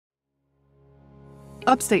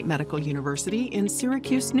Upstate Medical University in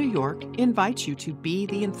Syracuse, New York, invites you to be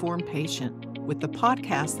the informed patient with the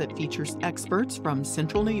podcast that features experts from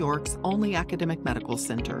Central New York's only academic medical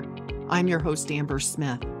center. I'm your host, Amber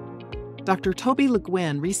Smith. Dr. Toby Le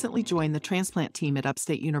Nguyen recently joined the transplant team at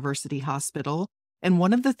Upstate University Hospital, and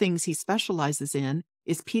one of the things he specializes in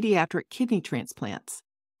is pediatric kidney transplants.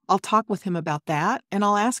 I'll talk with him about that, and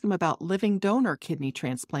I'll ask him about living donor kidney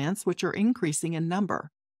transplants, which are increasing in number.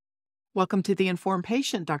 Welcome to The Informed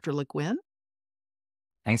Patient, Dr. Le Nguyen.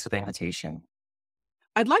 Thanks for the invitation.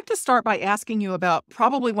 I'd like to start by asking you about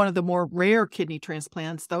probably one of the more rare kidney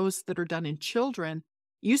transplants, those that are done in children.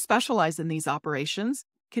 You specialize in these operations.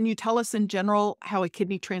 Can you tell us in general how a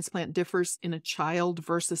kidney transplant differs in a child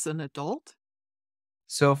versus an adult?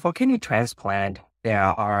 So for kidney transplant, there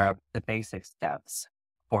are the basic steps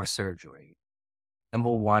for surgery.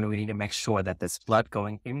 Number one, we need to make sure that there's blood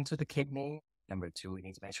going into the kidney. Number two, we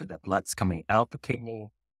need to make sure that blood's coming out the kidney,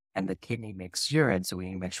 and the kidney makes urine. So we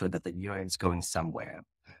need to make sure that the urine is going somewhere.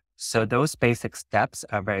 So those basic steps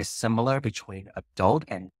are very similar between adult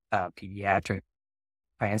and pediatric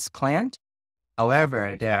transplant.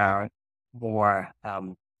 However, there are more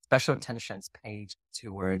special attentions paid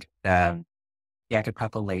toward the pediatric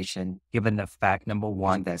population, given the fact, number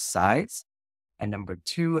one, their size, and number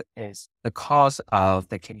two is the cause of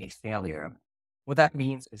the kidney failure. What that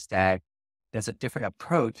means is that there's a different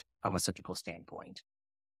approach from a surgical standpoint.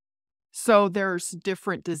 So there's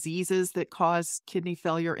different diseases that cause kidney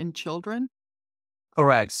failure in children?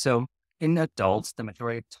 Correct. So in adults, the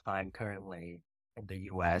majority of time currently in the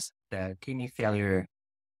US, the kidney failure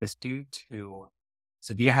is due to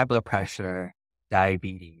severe high blood pressure,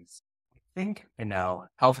 diabetes. I think in our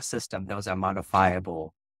health system, those are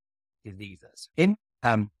modifiable diseases. In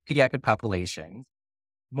pediatric populations,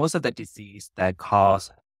 most of the disease that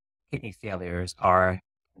cause kidney failures are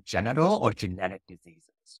congenital or genetic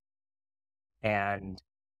diseases. And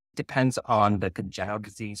depends on the congenital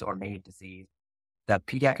disease or native disease. The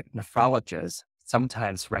pediatric nephrologists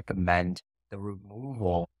sometimes recommend the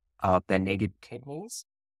removal of the native kidneys,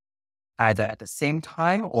 either at the same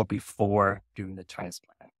time or before doing the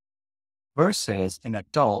transplant. Versus an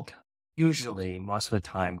adult, usually most of the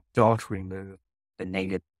time, don't remove the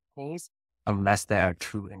native kidneys unless there are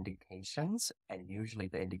true indications. And usually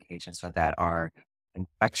the indications for that are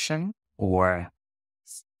infection or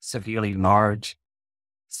severely large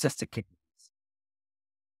cystic kidneys.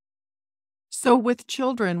 So with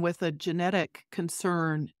children with a genetic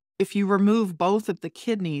concern, if you remove both of the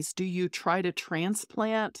kidneys, do you try to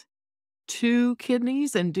transplant two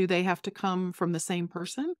kidneys, and do they have to come from the same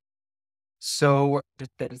person? So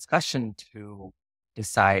the discussion to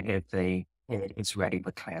decide if it is ready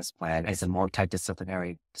for transplant is a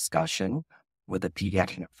multidisciplinary discussion with a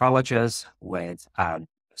pediatric nephrologist, with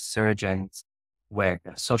surgeons, with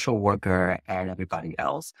a social worker, and everybody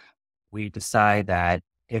else. We decide that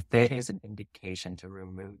if there is an indication to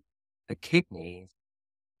remove the kidneys,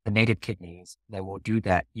 the native kidneys, then we'll do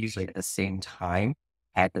that usually at the same time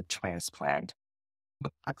at the transplant.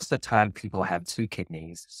 But most of the time, people have two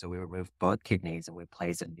kidneys, so we remove both kidneys and we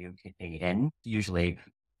place a new kidney in. Usually,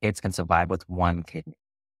 kids can survive with one kidney.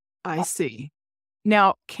 I see.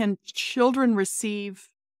 Now, can children receive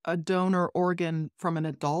a donor organ from an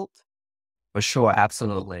adult? For sure,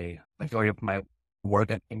 absolutely. Majority of my work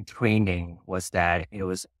in training was that it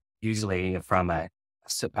was usually from a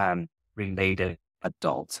related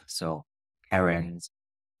adult, so parents,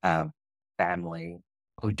 family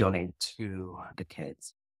who donate to the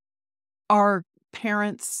kids. Are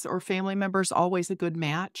parents or family members always a good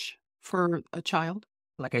match for a child?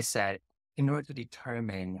 Like I said, in order to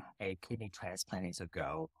determine a kidney transplant is a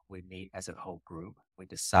go, we meet as a whole group. We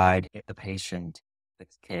decide if the patient, the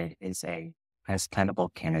kid, is a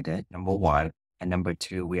transplantable candidate, number one. And number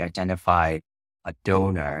two, we identify a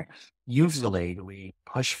donor. Usually we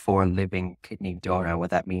push for a living kidney donor. What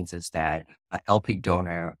that means is that a LP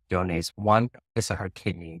donor donates one his or her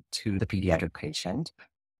kidney to the pediatric patient.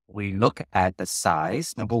 We look at the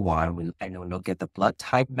size, number one, and we look at the blood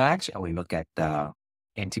type match, and we look at the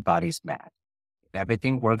antibodies match. If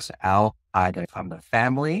everything works out, either from the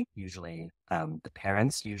family, usually the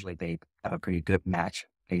parents, usually they have a pretty good match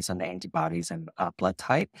based on the antibodies and blood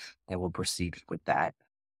type, and we'll proceed with that.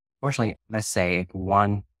 Fortunately, let's say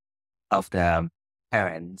one of the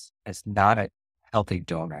parents is not a healthy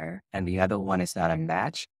donor and the other one is not a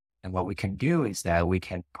match. And what we can do is that we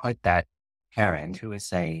can put that parent who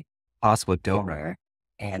is a possible donor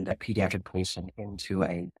and a pediatric patient into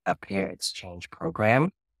a pair exchange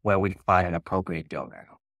program where we find an appropriate donor.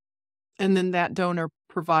 And then that donor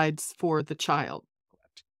provides for the child.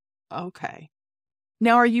 Correct. Okay.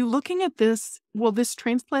 Now, are you looking at this? Will this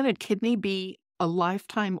transplanted kidney be a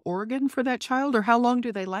lifetime organ for that child, or how long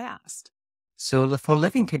do they last? So for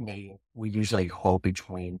living kidney, we usually hold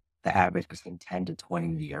the average between 10 to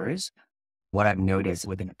 20 years. What I've noticed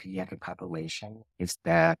within a pediatric population is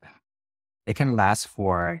that it can last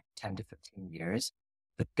for 10 to 15 years.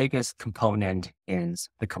 The biggest component is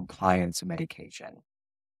the compliance to medication.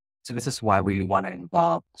 So this is why we want to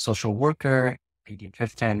involve social worker,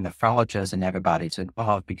 pediatrician, nephrologist, and everybody to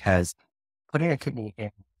involve, because putting a kidney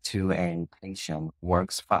into a patient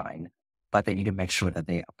works fine, but they need to make sure that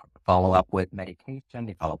they follow up with medication,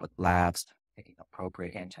 they follow up with labs, taking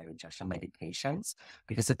appropriate anti-rejection medications,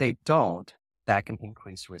 because if they don't, that can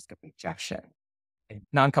increase risk of rejection. And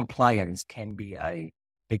non-compliance can be a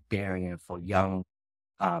big barrier for young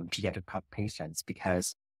pediatric patients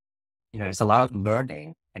because there's a lot of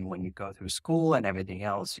learning, and when you go through school and everything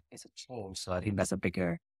else, it's a change. So I think that's a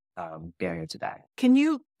bigger barrier to that. Can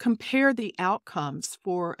you compare the outcomes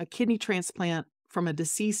for a kidney transplant from a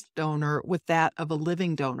deceased donor with that of a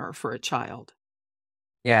living donor for a child?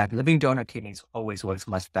 Yeah, living donor kidneys always works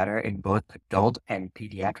much better in both adult and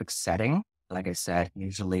pediatric setting. Like I said,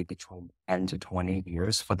 usually between 10 to 20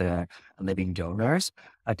 years for the living donors.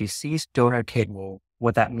 A deceased donor kidney,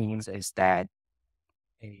 what that means is that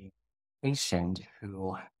a patient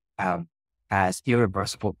who has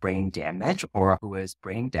irreversible brain damage or who is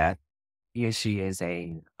brain dead, he or she is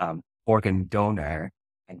a organ donor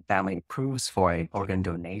and family approves for an organ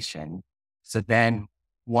donation. So then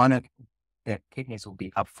one of the kidneys will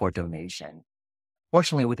be up for donation.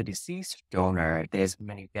 Fortunately, with a deceased donor, there's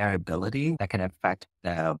many variability that can affect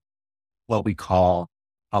what we call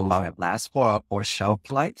how long it lasts for or shelf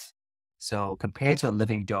life. So compared to a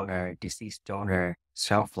living donor, deceased donor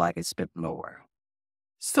shelf life is a bit lower.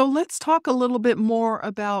 So let's talk a little bit more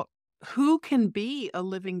about who can be a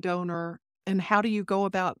living donor and how do you go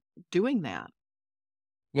about doing that?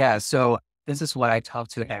 Yeah, so this is what I talk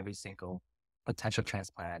to every single potential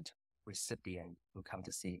transplant recipient who come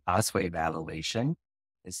to see us for evaluation,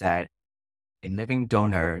 is that a living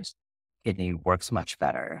donor's kidney works much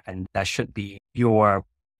better, and that should be your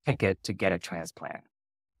ticket to get a transplant.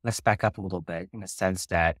 Let's back up a little bit in the sense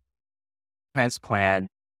that transplant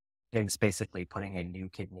is basically putting a new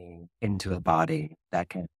kidney into the body that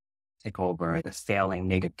can take over the failing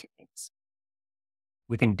native kidneys.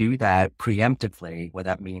 We can do that preemptively. What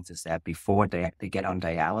that means is that before they get on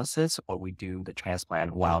dialysis, or we do the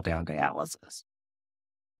transplant while they're on dialysis.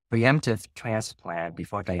 Preemptive transplant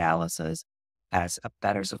before dialysis has a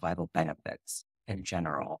better survival benefits in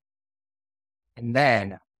general. And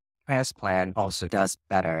then transplant also does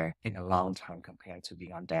better in the long term compared to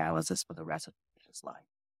being on dialysis for the rest of his life.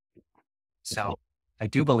 So I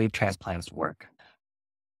do believe transplants work.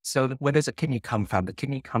 So where does a kidney come from? The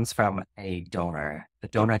kidney comes from a donor. The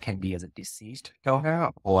donor can be as a deceased donor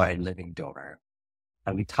or a living donor.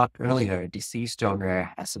 And we talked earlier, deceased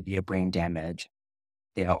donor has severe brain damage.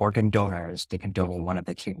 They are organ donors. They can donate one of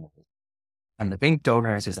the kidneys. And living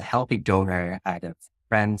donors is a healthy donor, either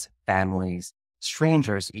friends, families,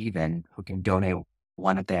 strangers even, who can donate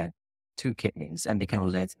one of their two kidneys, and they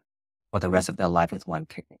can live for the rest of their life with one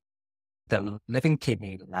kidney. The living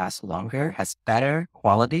kidney lasts longer, has better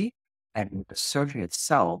quality, and the surgery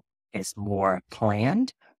itself is more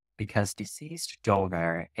planned because deceased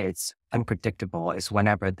donor is unpredictable. It's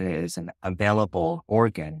whenever there is an available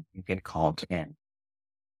organ, you get called in.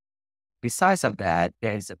 Besides of that,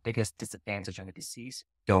 there is the biggest disadvantage on a deceased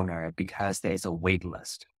donor because there is a wait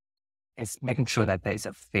list. It's making sure that there is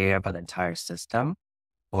a fair for the entire system,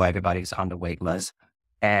 or everybody's on the wait list.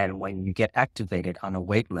 And when you get activated on a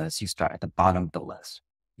wait list, you start at the bottom of the list.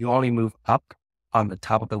 You only move up on the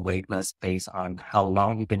top of the wait list based on how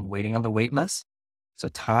long you've been waiting on the wait list. So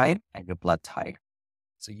time and your blood type.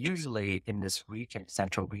 So usually in this region,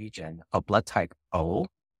 central region of blood type O,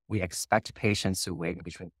 we expect patients to wait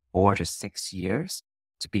between 4 to 6 years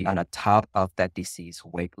to be on the top of that disease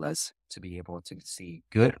wait list to be able to see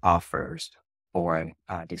good offers for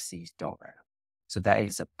a deceased donor. So that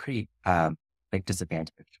is a pretty big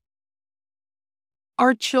disadvantage.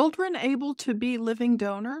 Are children able to be living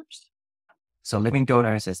donors? So living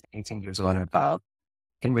donors is 18 years old and above.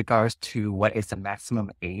 In regards to what is the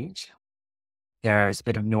maximum age, there's a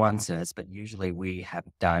bit of nuances, but usually we have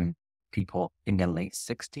done people in their late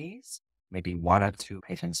 60s, maybe 1 or 2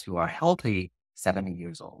 patients who are healthy, 70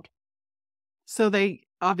 years old. So they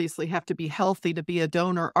obviously have to be healthy to be a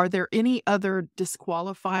donor. Are there any other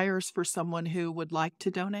disqualifiers for someone who would like to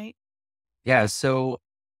donate? Yeah, so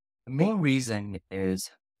the main reason is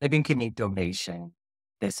living kidney donation.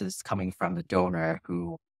 This is coming from the donor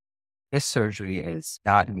who this surgery is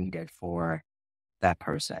not needed for that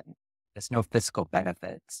person. There's no physical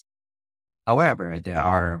benefits. However, there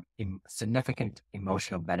are significant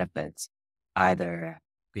emotional benefits, either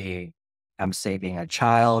being I'm saving a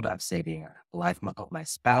child, I'm saving a life of my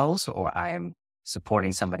spouse, or I am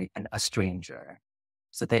supporting somebody, a stranger.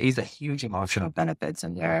 So there is a huge emotional benefits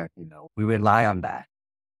and there, we rely on that.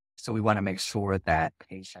 So we want to make sure that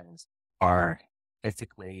patients are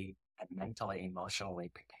physically and mentally, emotionally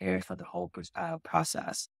prepared for the whole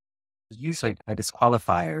process. Usually a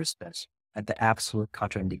disqualifiers, but the absolute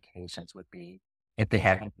contraindications would be if they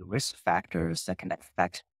have any risk factors that can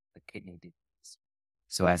affect the kidney disease.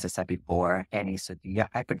 So as I said before, any severe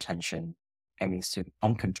hypertension, any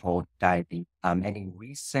uncontrolled diabetes, any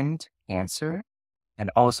recent cancer,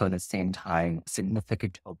 and also at the same time,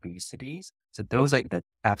 significant obesities. So those are the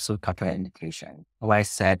absolute contraindication. Like I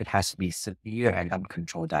said, it has to be severe and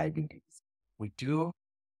uncontrolled diabetes. We do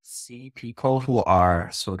see people who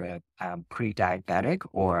are sort of pre-diabetic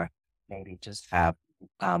or maybe just have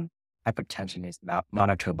hypertension is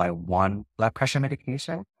monitored by one blood pressure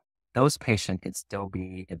medication. Those patients can still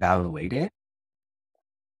be evaluated.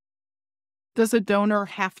 Does a donor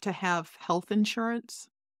have to have health insurance?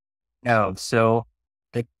 No, so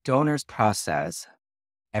the donor's process,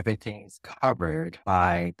 everything is covered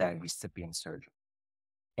by the recipient surgeon.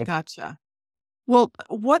 Gotcha. Well,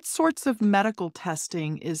 what sorts of medical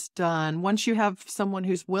testing is done once you have someone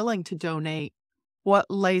who's willing to donate? What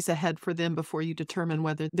lays ahead for them before you determine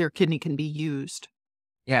whether their kidney can be used?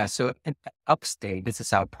 Yeah, so in Upstate, this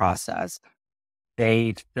is our process.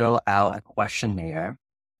 They fill out a questionnaire.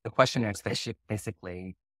 The questionnaire is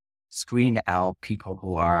basically screen out people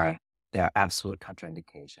who are their absolute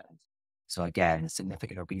contraindications. So again,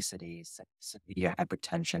 significant obesity, severe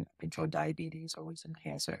hypertension, controlled diabetes, or recent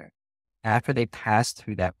cancer. After they pass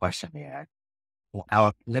through that questionnaire,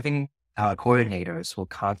 our coordinators will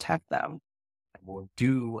contact them and will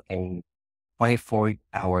do a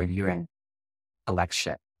 24-hour urine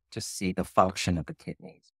collection to see the function of the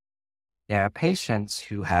kidneys. There are patients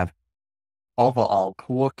who have overall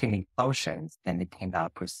poor kidney functions, then they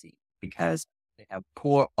cannot proceed because they have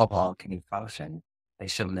poor overall kidney function. They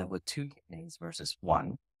should live with 2 kidneys versus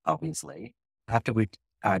 1, obviously. After we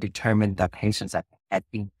determine that patients have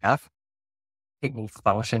enough kidney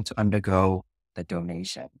function to undergo the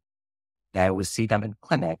donation, then we see them in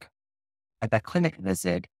clinic. At that clinic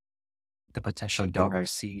visit, the potential donor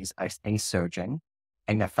sees a surgeon,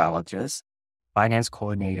 a nephrologist, finance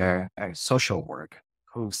coordinator, or social work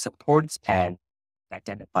who supports and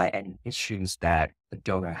identify any issues that the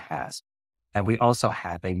donor has. And we also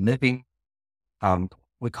have a living,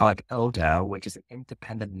 we call it ILDA, which is an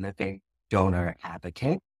independent living donor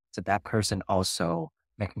advocate. So that person also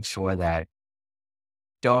making sure that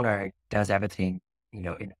donor does everything,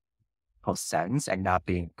 in full sense and not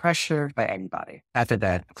being pressured by anybody. After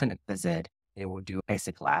that clinic visit, they will do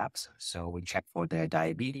basic labs. So we check for their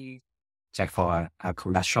diabetes, check for a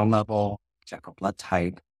cholesterol level, check for blood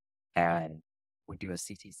type, and we do a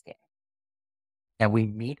CT scan. And we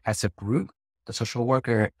meet as a group, the social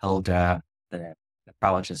worker, elder, the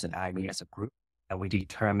nephrologist, and I meet as a group, and we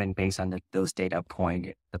determine based on those data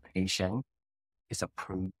points, the patient is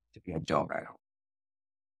approved to be a donor.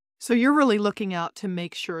 So you're really looking out to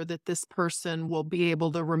make sure that this person will be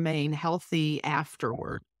able to remain healthy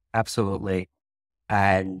afterward. Absolutely.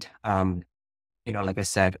 And, like I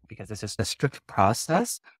said, because this is a strict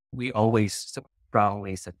process, we always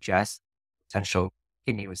strongly suggest potential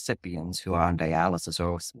kidney recipients who are on dialysis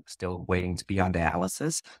or still waiting to be on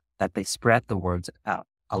dialysis that they spread the words out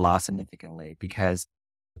a lot significantly because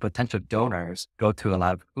potential donors go through a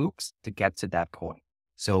lot of hoops to get to that point.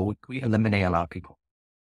 So we eliminate a lot of people.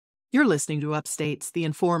 You're listening to Upstate's The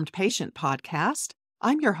Informed Patient podcast.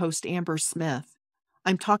 I'm your host, Amber Smith.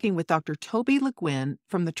 I'm talking with Dr. Toby Le Nguyen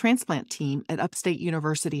from the transplant team at Upstate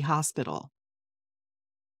University Hospital.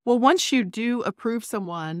 Well, once you do approve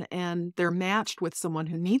someone and they're matched with someone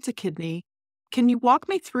who needs a kidney, can you walk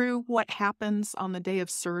me through what happens on the day of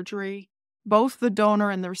surgery? Both the donor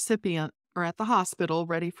and the recipient are at the hospital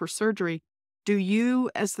ready for surgery. Do you,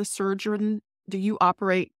 as the surgeon,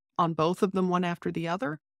 operate on both of them one after the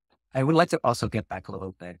other? I would like to also get back a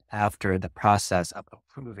little bit after the process of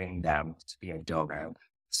approving them to be a donor.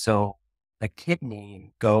 So the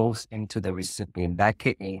kidney goes into the recipient. That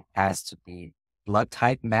kidney has to be blood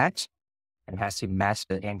type match and has to match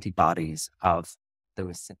the antibodies of the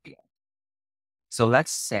recipient. So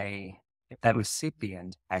let's say if that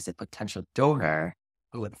recipient has a potential donor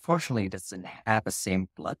who unfortunately doesn't have the same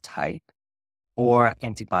blood type or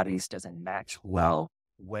antibodies doesn't match well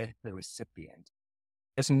with the recipient,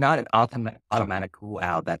 it's not an automatic rule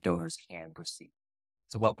out that donors can proceed.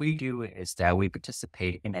 So what we do is that we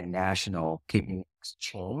participate in a national kidney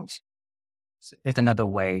exchange. It's another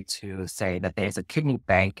way to say that there's a kidney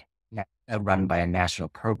bank run by a national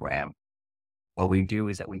program. What we do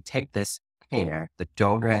is that we take this pair, the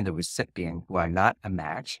donor and the recipient who are not a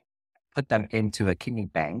match, put them into a kidney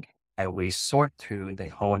bank, and we sort through the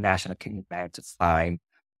whole national kidney bank to find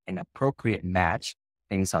an appropriate match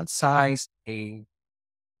based on size, age,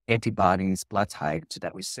 antibodies, blood type to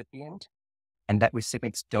that recipient. And that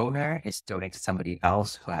recipient's donor is donating to somebody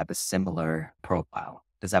else who have a similar profile.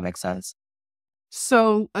 Does that make sense?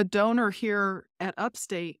 So a donor here at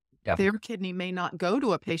Upstate, Yeah, their kidney may not go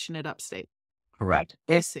to a patient at Upstate. correct.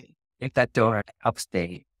 I see. If that donor at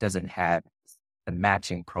Upstate doesn't have the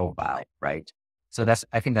matching profile, right? So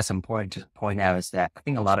I think that's important to point out is that I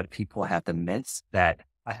think a lot of people have the myths that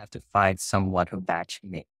I have to find someone who match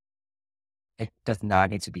me. It does not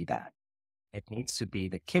need to be that. It needs to be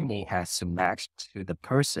the kidney has to match to the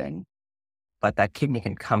person, but that kidney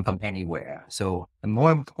can come from anywhere. So the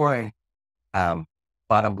more important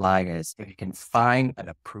bottom line is if you can find an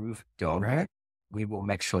approved donor, we will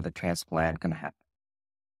make sure the transplant can happen.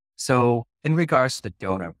 So in regards to the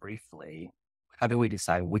donor briefly, how do we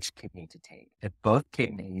decide which kidney to take? If both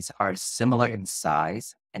kidneys are similar in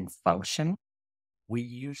size and function, we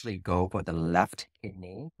usually go for the left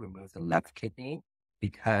kidney, remove the left kidney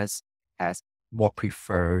because it has more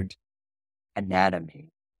preferred anatomy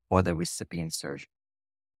for the recipient surgeon.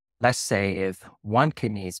 Let's say if one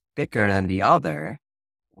kidney is bigger than the other,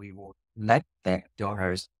 we will let the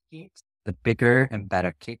donors keep the bigger and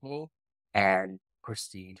better kidney and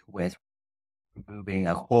proceed with removing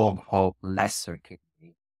a whole lesser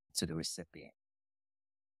kidney to the recipient.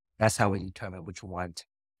 That's how we determine which one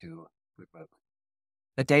to remove.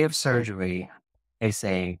 The day of surgery is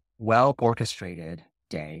a well orchestrated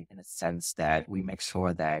day in the sense that we make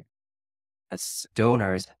sure that as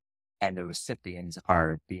donors and the recipients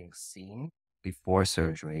are being seen before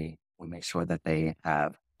surgery. We make sure that they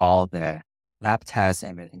have all the lab tests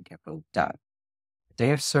and everything carefully done. The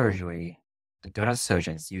day of surgery, the donor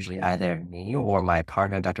surgeon is usually either me or my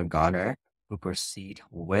partner, Dr. Garner, who proceed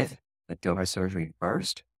with the donor surgery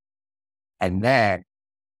first. And then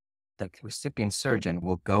the recipient surgeon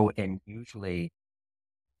will go in usually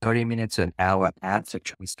 30 minutes to an hour after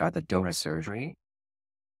we start the donor surgery.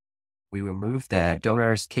 We remove the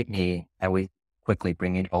donor's kidney and we quickly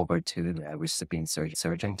bring it over to the recipient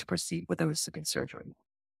surgeon to proceed with the recipient surgery.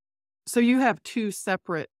 So you have two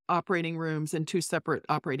separate operating rooms and two separate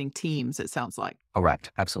operating teams, it sounds like.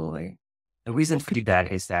 Correct. Absolutely. The reason for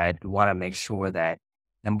that is that we want to make sure that,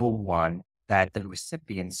 number one, that the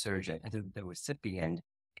recipient surgeon, the recipient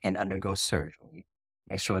can undergo surgery.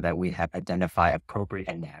 Make sure that we have identified appropriate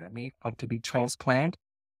anatomy for to be transplant.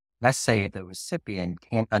 Let's say the recipient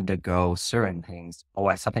can't undergo certain things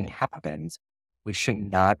or something happens, we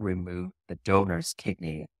should not remove the donor's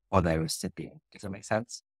kidney or the recipient. Does that make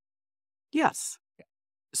sense? Yes.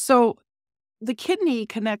 So the kidney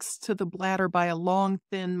connects to the bladder by a long,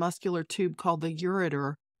 thin muscular tube called the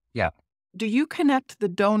ureter. Yeah. Do you connect the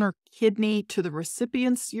donor kidney to the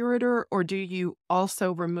recipient's ureter, or do you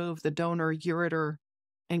also remove the donor ureter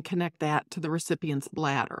and connect that to the recipient's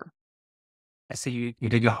bladder? I see you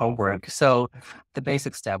did your homework. So the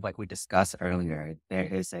basic step, like we discussed earlier, there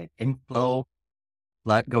is an inflow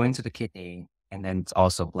blood going to the kidney, and then it's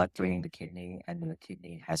also blood draining the kidney, and then the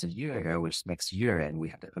kidney has a ureter, which makes urine. We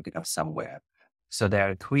have to hook it up somewhere. So there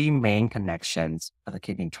are three main connections of the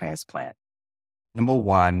kidney transplant. Number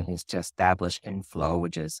one is to establish inflow,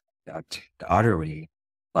 which is the artery,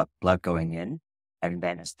 blood going in, and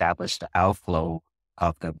then establish the outflow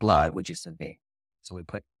of the blood, which is the vein. So we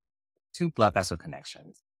put two blood vessel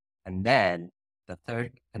connections. And then the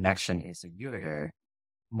third connection is the ureter.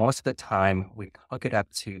 Most of the time, we hook it up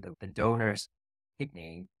to the donor's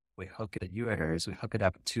kidney. We hook the ureters. We hook it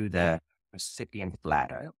up to the recipient's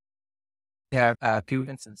bladder. There are a few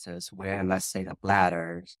instances where, let's say, the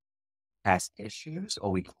bladder has issues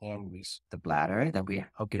or we can't reach the bladder, then we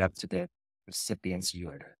hook it up to the recipient's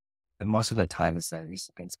ureter. But most of the time, it's the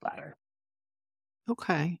recipient's bladder.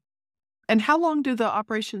 Okay. And how long do the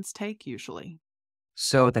operations take usually?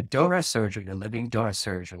 So the donor surgery, the living donor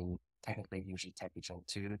surgery, technically usually takes between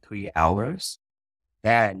 2 to 3 hours.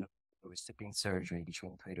 Then the recipient surgery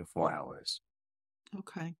between 3 to 4 hours.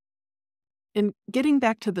 Okay. And getting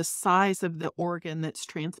back to the size of the organ that's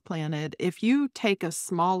transplanted, if you take a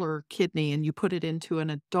smaller kidney and you put it into an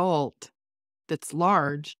adult that's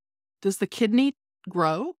large, does the kidney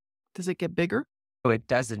grow? Does it get bigger? So it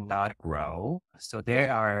does not grow. So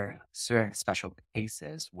there are certain special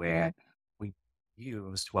cases where we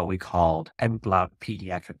used what we called en bloc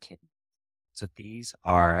pediatric kidney. So these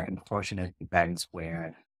are unfortunate events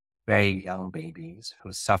where very young babies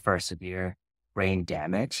who suffer severe brain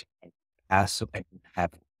damage and and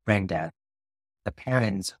have brain death, the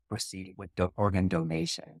parents proceed with the organ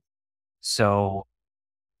donation. So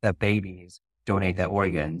the babies donate their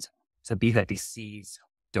organs to be the deceased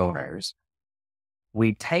donors.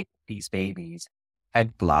 We take these babies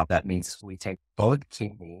and blood. That means we take both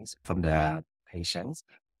kidneys from the patients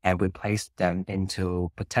and we place them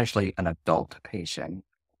into potentially an adult patient,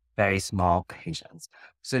 very small patients.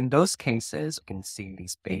 So in those cases, you can see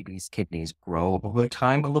these babies' kidneys grow over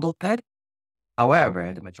time a little bit.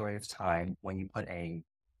 However, the majority of the time, when you put a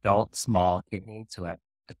adult small kidney to an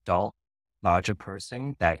adult larger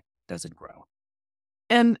person, that doesn't grow.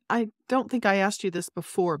 And I don't think I asked you this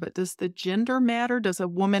before, but does the gender matter? Does a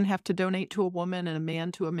woman have to donate to a woman and a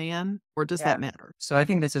man to a man, or does Yeah. that matter? So I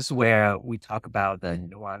think this is where we talk about the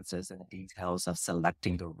nuances and details of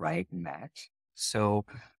selecting the right match. So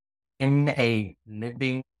in a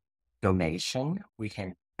living donation, we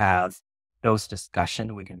can have those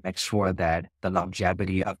discussions. We can make sure that the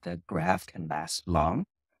longevity of the graft can last long.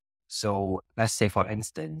 So let's say, for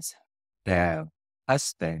instance, the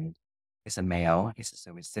husband is a male, he's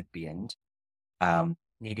a recipient,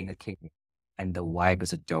 needing a kidney, and the wife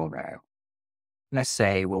is a donor. Let's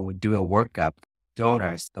say when we do a workup,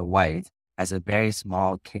 donors, the wife has a very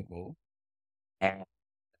small kidney, and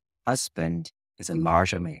husband is a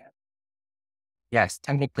larger man. Yes,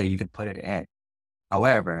 technically you could put it in.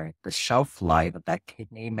 However, the shelf life of that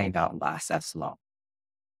kidney may not last as long.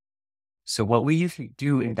 So what we usually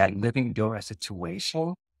do in that living donor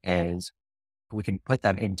situation is we can put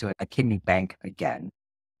them into a kidney bank again,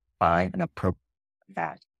 find an appropriate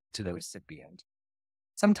match to the recipient.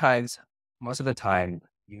 Sometimes, most of the time,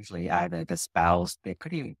 usually either the spouse, they're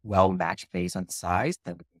pretty well matched based on size,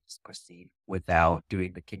 then we can just proceed without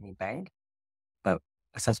doing the kidney bank. But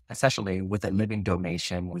essentially, with a living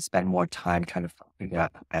donation, we spend more time trying to figure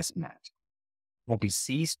out the best match. When we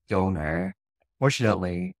deceased donor,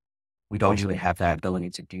 fortunately, we don't usually have that ability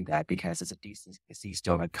to do that because as a deceased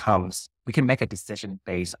donor comes, we can make a decision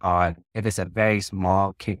based on if it's a very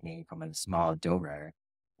small kidney from a small donor,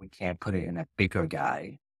 we can't put it in a bigger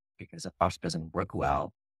guy because the foster doesn't work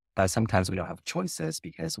well. But sometimes we don't have choices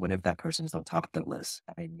because what if that person is on top of the list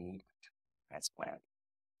and they need transplant?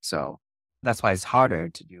 So that's why it's harder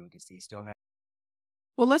to do deceased donor.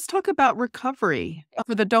 Well, let's talk about recovery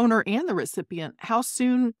for the donor and the recipient. How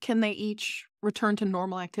soon can they each return to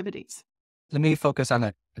normal activities? Let me focus on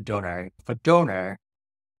the donor. For donor,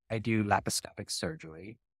 I do laparoscopic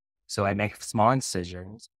surgery. So I make small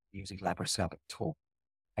incisions using laparoscopic tool.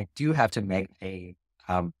 I do have to make a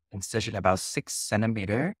incision about 6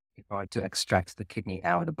 centimeter in order to extract the kidney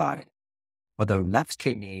out of the body. For the left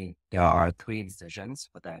kidney, there are 3 incisions.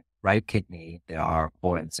 For the right kidney, there are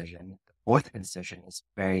 4 incisions. The fourth incision is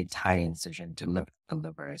very tiny incision to the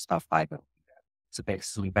liver. It's about 5 millimeters. So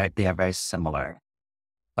basically, they are very similar.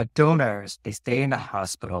 But donors, they stay in the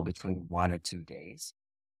hospital between 1 or 2 days.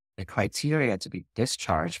 The criteria to be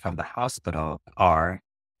discharged from the hospital are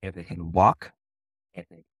if they can walk, if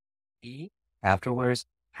they can eat afterwards,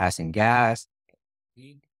 passing gas,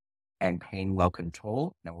 eat, and pain well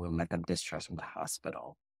controlled, then we'll let them discharge from the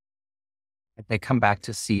hospital. If they come back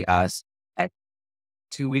to see us at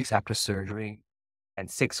 2 weeks after surgery and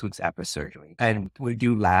 6 weeks after surgery, and we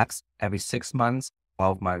do labs every 6 months,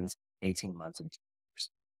 12 months, 18 months, and 2 years.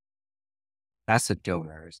 That's the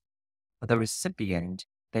donors. For the recipient,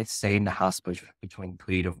 they stay in the hospital between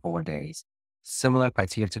 3 to 4 days. Similar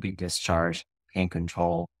criteria to be discharged, pain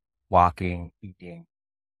control, walking, eating,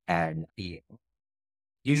 and peeing.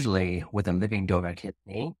 Usually with a living donor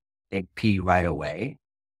kidney, they pee right away,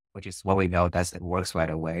 which is what we know that it works right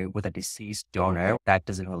away. With a deceased donor, that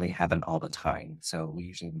doesn't really happen all the time. So we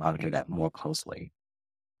usually monitor that more closely.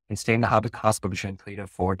 They stay in the hospital between 3 to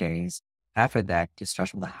 4 days. After that,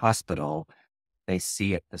 discharged from the hospital, they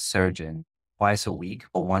see the surgeon twice a week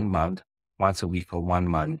for 1 month, once a week for 1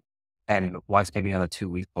 month, and once maybe another 2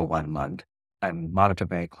 weeks for 1 month, and monitor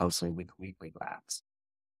very closely with weekly labs.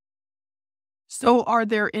 So, are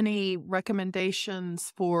there any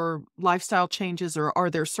recommendations for lifestyle changes, or are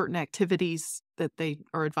there certain activities that they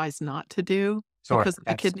are advised not to do Sure. because of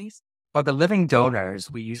the kidneys? For the living donors,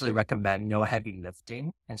 we usually recommend no heavy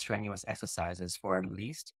lifting and strenuous exercises for at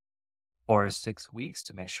least 4 or 6 weeks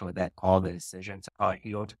to make sure that all the incisions are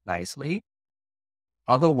healed nicely.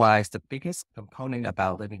 Otherwise, the biggest component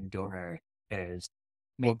about living donor is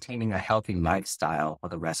maintaining a healthy lifestyle for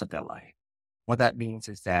the rest of their life. What that means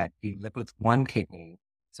is that you live with 1 kidney.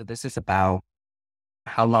 So this is about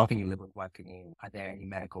how long can you live with 1 kidney? Are there any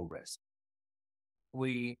medical risks?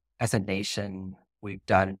 We, as a nation, we've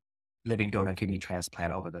done living donor kidney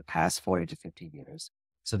transplant over the past 40 to 50 years.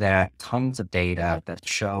 So there are tons of data that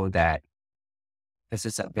show that this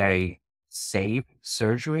is a very safe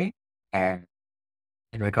surgery. And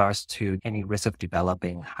in regards to any risk of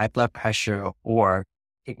developing high blood pressure or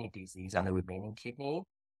kidney disease on the remaining kidney,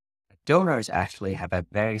 donors actually have a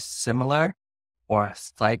very similar or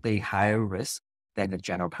slightly higher risk than the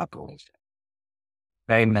general population.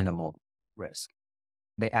 Very minimal risk.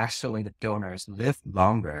 The donors live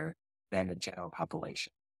longer than the general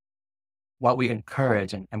population. What we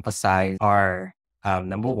encourage and emphasize are,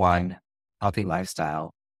 number one, healthy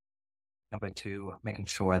lifestyle. Number two, making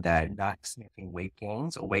sure that you're not making weight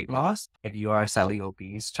gains or weight loss. If you are slightly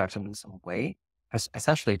obese, try to lose some weight,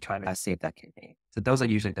 essentially trying to save that kidney. So those are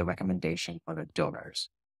usually the recommendations for the donors.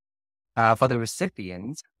 For the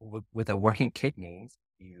recipients with the working kidneys,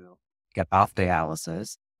 you get off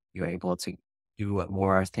dialysis, you're able to do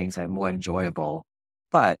more things that are more enjoyable.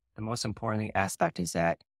 But the most important aspect is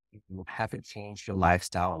that you have to change your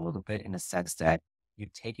lifestyle a little bit in the sense that you're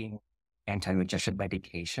taking anti-rejection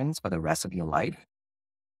medications for the rest of your life.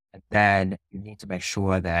 And then you need to make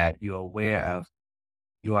sure that you're aware of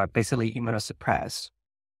you are basically immunosuppressed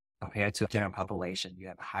compared to the general population. You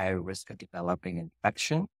have a higher risk of developing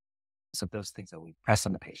infection. So those things that we press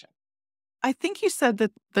on the patient. I think you said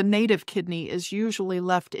that the native kidney is usually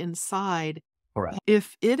left inside. Correct.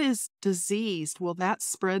 If it is diseased, will that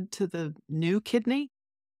spread to the new kidney?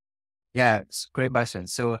 Yeah, it's a great question.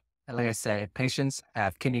 So like I said, if patients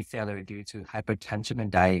have kidney failure due to hypertension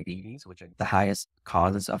and diabetes, which are the highest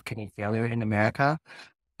causes of kidney failure in America,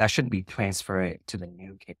 that should be transferred to the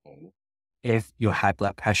new kidney if your high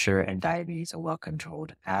blood pressure and diabetes are well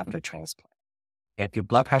controlled after transplant. If your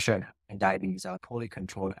blood pressure and diabetes are poorly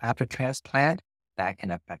controlled after transplant, that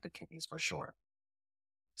can affect the kidneys for sure.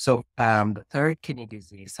 So the third kidney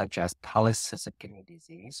disease, such as polycystic kidney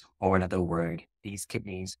disease, or in other words, these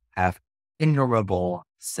kidneys have innumerable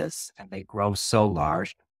cysts and they grow so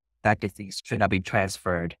large that disease should not be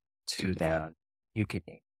transferred to the new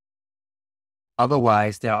kidney.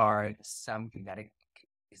 Otherwise, there are some genetic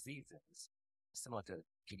diseases similar to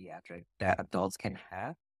pediatric that adults can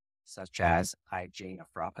have, such as IgA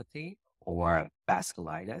nephropathy or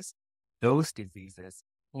vasculitis. Those diseases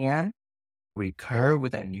can recur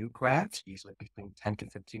with a new graft, usually between 10 to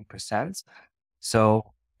 15%.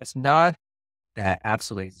 So it's not that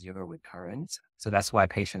absolutely zero recurrence. So that's why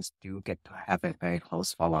patients do get to have a very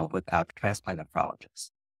close follow-up with our transplant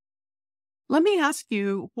nephrologist. Let me ask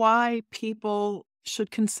you why people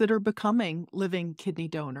should consider becoming living kidney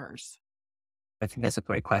donors. I think that's a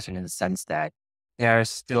great question in the sense that there are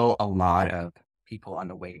still a lot of people on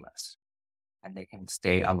the wait list and they can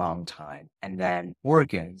stay a long time. And then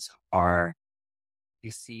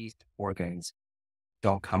deceased organs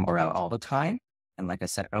don't come around all the time. And like I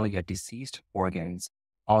said earlier, deceased organs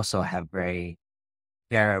also have very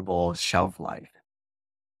variable shelf life.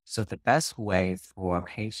 So the best way for a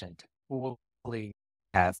patient who really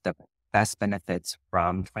has the best benefits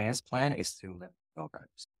from transplant is through living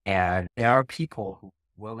donors. And there are people who are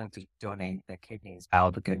willing to donate their kidneys out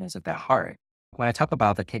of the goodness of their heart. When I talk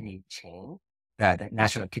about the kidney chain, the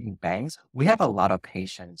national kidney banks, we have a lot of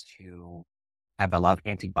patients who have a lot of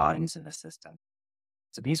antibodies in the system.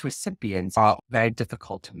 So these recipients are very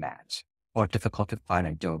difficult to match or difficult to find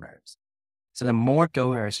in donors. So the more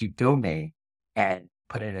donors you donate and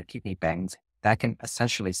put in the kidney banks, that can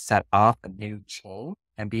essentially set off a new chain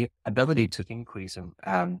and be ability to increase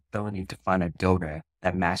ability to find a donor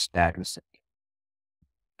that match that recipient.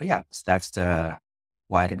 But yeah, so that's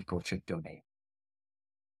why I think people should donate.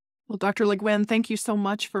 Well, Dr. Le Nguyen, thank you so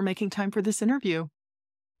much for making time for this interview.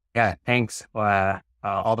 Yeah, thanks for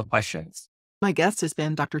all the questions. My guest has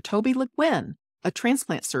been Dr. Toby Le Nguyen, a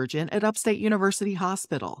transplant surgeon at Upstate University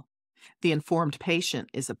Hospital. The Informed Patient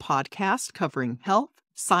is a podcast covering health,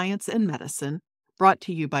 science, and medicine, brought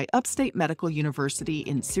to you by Upstate Medical University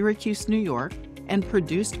in Syracuse, New York, and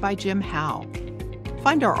produced by Jim Howe.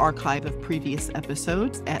 Find our archive of previous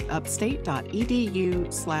episodes at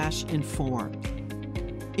upstate.edu/informed.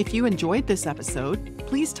 If you enjoyed this episode,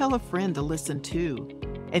 please tell a friend to listen too.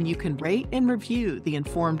 And you can rate and review the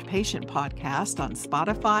Informed Patient podcast on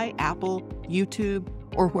Spotify, Apple, YouTube,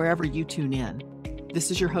 or wherever you tune in.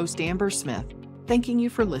 This is your host, Amber Smith, thanking you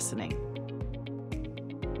for listening.